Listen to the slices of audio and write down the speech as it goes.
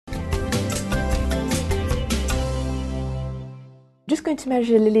Just going to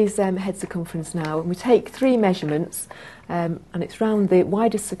measure Lily's head circumference now, and we take 3 measurements, and it's round the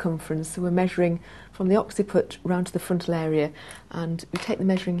widest circumference, so we're measuring from the occiput round to the frontal area, and we take the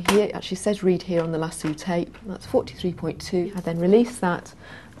measuring here. It actually says read here on the lasso tape. That's 43.2. I then release that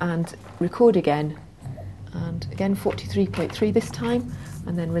and record again, and again 43.3 this time,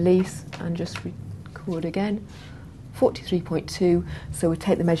 and then release and just record again 43.2. So we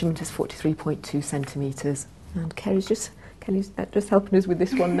take the measurement as 43.2 centimetres, and Kerry's just helping us with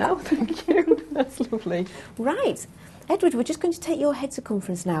this one now. Thank you. That's lovely. Right. Edward, we're just going to take your head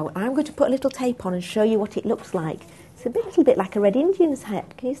circumference now. I'm going to put a little tape on and show you what it looks like. It's a little bit like a Red Indian's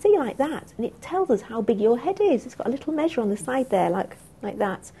head. Can you see like that? And it tells us how big your head is. It's got a little measure on the side there, like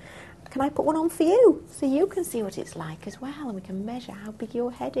that. Can I put one on for you so you can see what it's like as well, and we can measure how big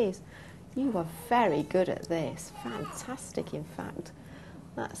your head is? You are very good at this. Fantastic, in fact.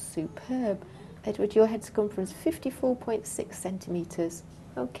 That's superb. Edward, your head circumference 54.6 centimetres.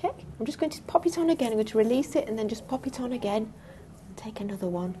 Okay, I'm just going to pop it on again. I'm going to release it and then just pop it on again and take another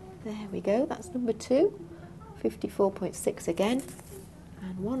one. There we go, that's number 2. 54.6 again.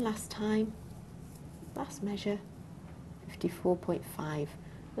 And one last time. Last measure, 54.5.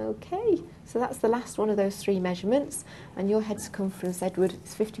 Okay, so that's the last one of those 3 measurements, and your head circumference, Edward,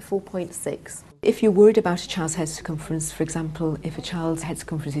 is 54.6. If you're worried about a child's head circumference, for example, if a child's head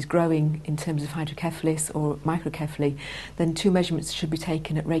circumference is growing in terms of hydrocephalus or microcephaly, then 2 measurements should be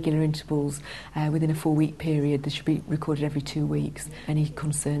taken at regular intervals within a 4-week period. They should be recorded every 2 weeks. Any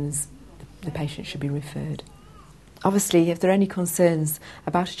concerns, the patient should be referred. Obviously, if there are any concerns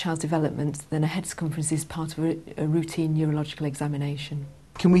about a child's development, then a head circumference is part of a routine neurological examination.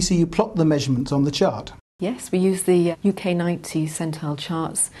 Can we see you plot the measurements on the chart? Yes, we use the UK 90 centile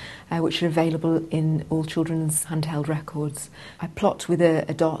charts, which are available in all children's handheld records. I plot with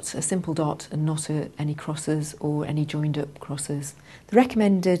a dot, a simple dot, and not any crosses or any joined up crosses. The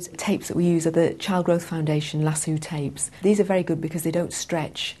recommended tapes that we use are the Child Growth Foundation lasso tapes. These are very good because they don't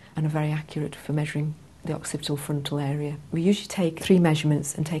stretch and are very accurate for measuring the occipital frontal area. We usually take 3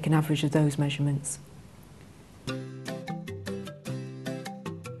 measurements and take an average of those measurements.